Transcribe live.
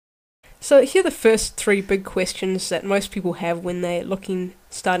So here are the first three big questions that most people have when they're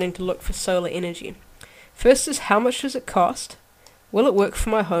starting to look for solar energy. First is, how much does it cost? Will it work for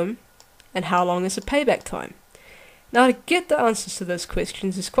my home? And how long is the payback time? Now, to get the answers to those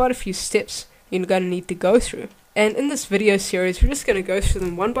questions, there's quite a few steps you're going to need to go through. And in this video series, we're just going to go through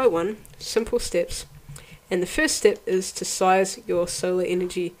them one by one, simple steps. And the first step is to size your solar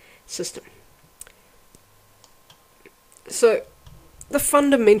energy system. So, the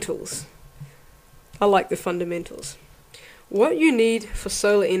fundamentals. I like the fundamentals. What you need for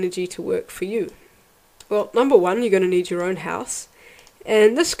solar energy to work for you. Well, number one, you're going to need your own house.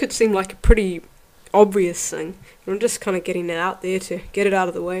 And this could seem like a pretty obvious thing, but I'm just kind of getting it out there to get it out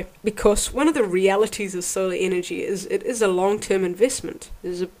of the way. Because one of the realities of solar energy is it is a long-term investment.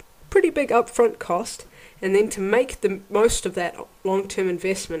 There's a pretty big upfront cost, and then to make the most of that long-term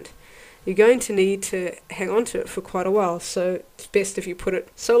investment, you're going to need to hang on to it for quite a while. So it's best if you put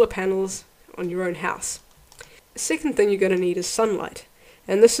solar panels on your own house. The second thing you're going to need is sunlight.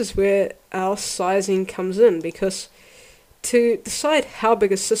 And this is where our sizing comes in, because to decide how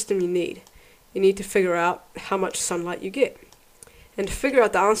big a system you need to figure out how much sunlight you get. And to figure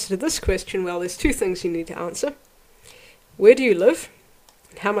out the answer to this question, well, there's two things you need to answer. Where do you live?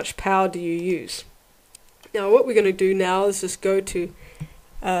 And how much power do you use? Now, what we're going to do now is just go to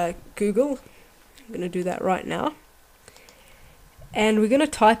Google. I'm going to do that right now. And we're going to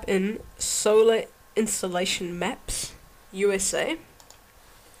type in solar installation maps USA.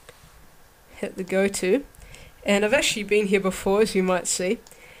 Hit the go to. And I've actually been here before, as you might see.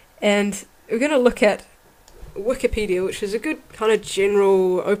 And we're going to look at Wikipedia, which is a good kind of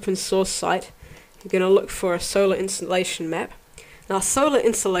general open source site. You're going to look for a solar installation map. Now, solar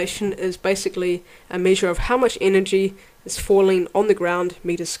installation is basically a measure of how much energy is falling on the ground,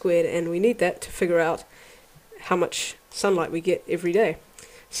 meters squared, and we need that to figure out how much sunlight we get every day.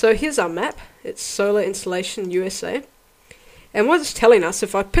 So here's our map. It's Solar Installation USA. And what it's telling us,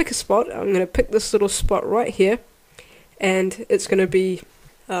 if I pick a spot, I'm going to pick this little spot right here, and it's going to be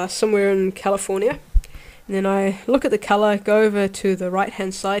somewhere in California. And then I look at the color, go over to the right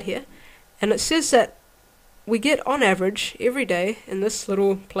hand side here, and it says that we get on average every day in this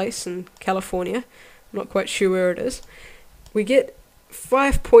little place in California, I'm not quite sure where it is, we get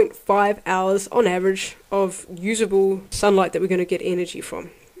 5.5 hours on average of usable sunlight that we're going to get energy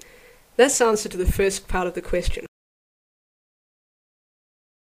from. That's the answer to the first part of the question.